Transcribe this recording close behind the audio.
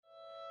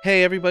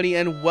Hey, everybody,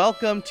 and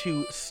welcome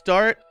to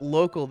Start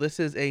Local. This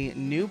is a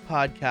new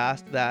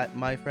podcast that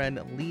my friend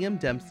Liam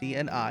Dempsey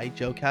and I,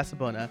 Joe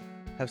Casabona,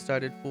 have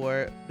started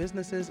for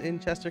businesses in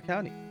Chester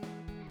County.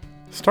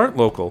 Start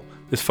Local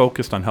is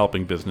focused on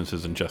helping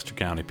businesses in Chester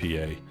County,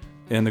 PA,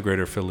 and the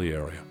greater Philly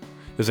area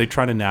as they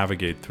try to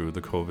navigate through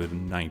the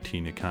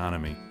COVID-19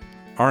 economy.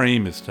 Our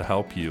aim is to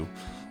help you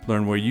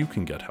learn where you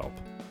can get help,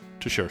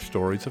 to share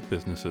stories of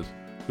businesses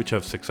which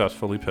have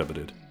successfully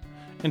pivoted,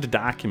 and to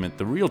document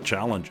the real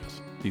challenges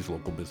these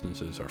local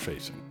businesses are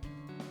facing.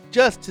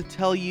 Just to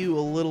tell you a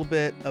little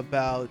bit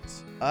about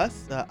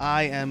us,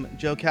 I am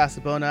Joe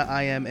Casabona.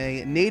 I am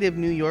a native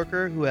New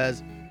Yorker who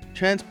has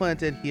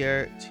transplanted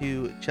here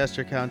to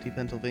Chester County,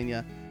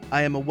 Pennsylvania.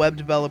 I am a web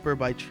developer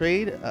by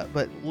trade,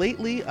 but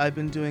lately I've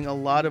been doing a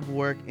lot of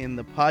work in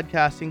the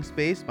podcasting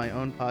space, my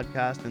own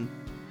podcast, and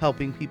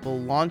helping people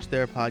launch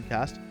their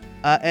podcast.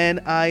 And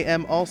I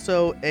am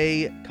also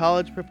a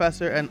college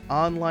professor and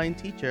online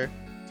teacher,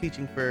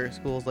 teaching for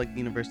schools like the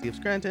University of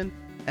Scranton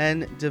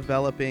and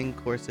developing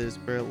courses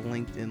for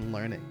LinkedIn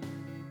Learning.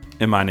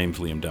 And my name's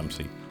Liam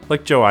Dempsey.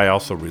 Like Joe, I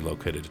also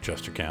relocated to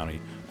Chester County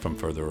from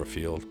further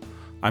afield.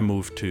 I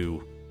moved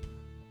to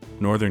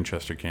northern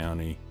Chester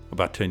County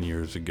about 10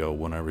 years ago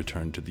when I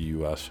returned to the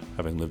U.S.,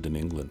 having lived in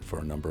England for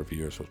a number of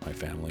years with my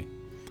family.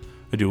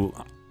 I do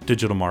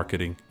digital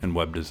marketing and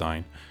web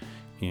design,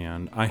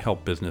 and I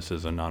help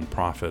businesses and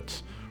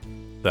nonprofits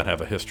that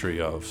have a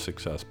history of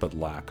success but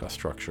lack a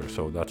structure.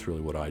 So that's really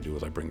what I do,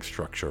 is I bring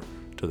structure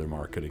to their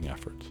marketing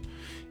efforts.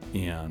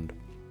 And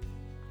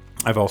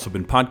I've also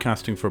been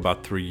podcasting for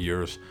about 3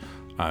 years.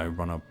 I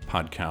run a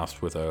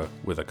podcast with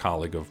a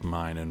colleague of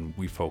mine, and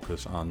we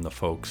focus on the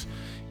folks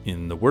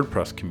in the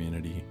WordPress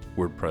community,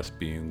 WordPress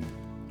being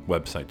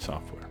website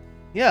software.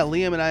 Yeah,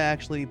 Liam and I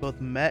actually both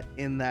met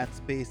in that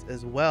space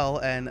as well,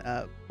 and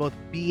both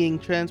being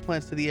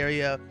transplants to the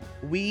area,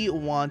 we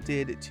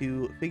wanted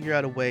to figure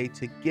out a way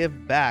to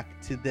give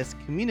back to this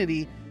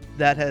community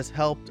that has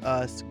helped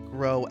us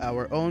grow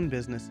our own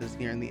businesses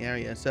here in the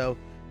area. So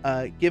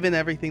given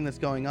everything that's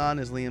going on,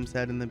 as Liam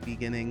said in the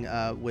beginning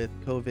with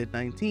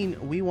COVID-19,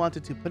 we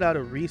wanted to put out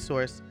a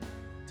resource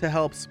to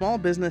help small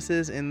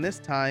businesses in this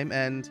time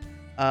and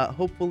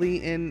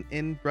hopefully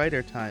in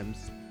brighter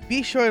times.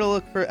 Be sure to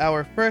look for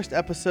our first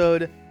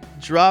episode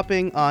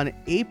dropping on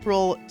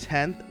April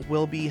 10th.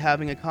 We'll be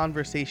having a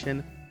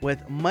conversation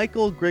with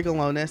Michael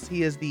Grigalonis.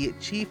 He is the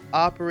Chief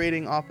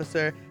Operating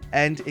Officer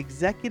and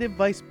Executive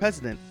Vice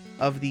President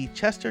of the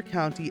Chester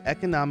County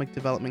Economic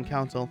Development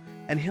Council,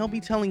 and he'll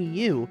be telling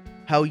you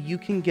how you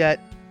can get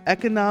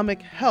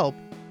economic help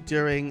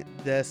during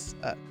this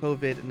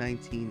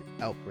COVID-19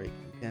 outbreak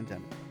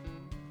pandemic.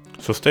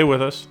 So stay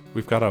with us.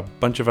 We've got a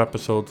bunch of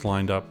episodes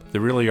lined up. They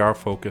really are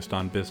focused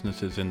on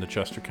businesses in the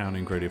Chester County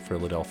and greater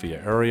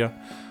Philadelphia area.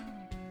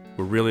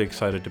 We're really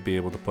excited to be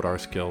able to put our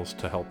skills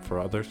to help for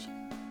others,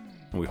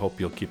 and we hope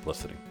you'll keep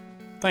listening.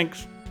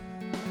 Thanks.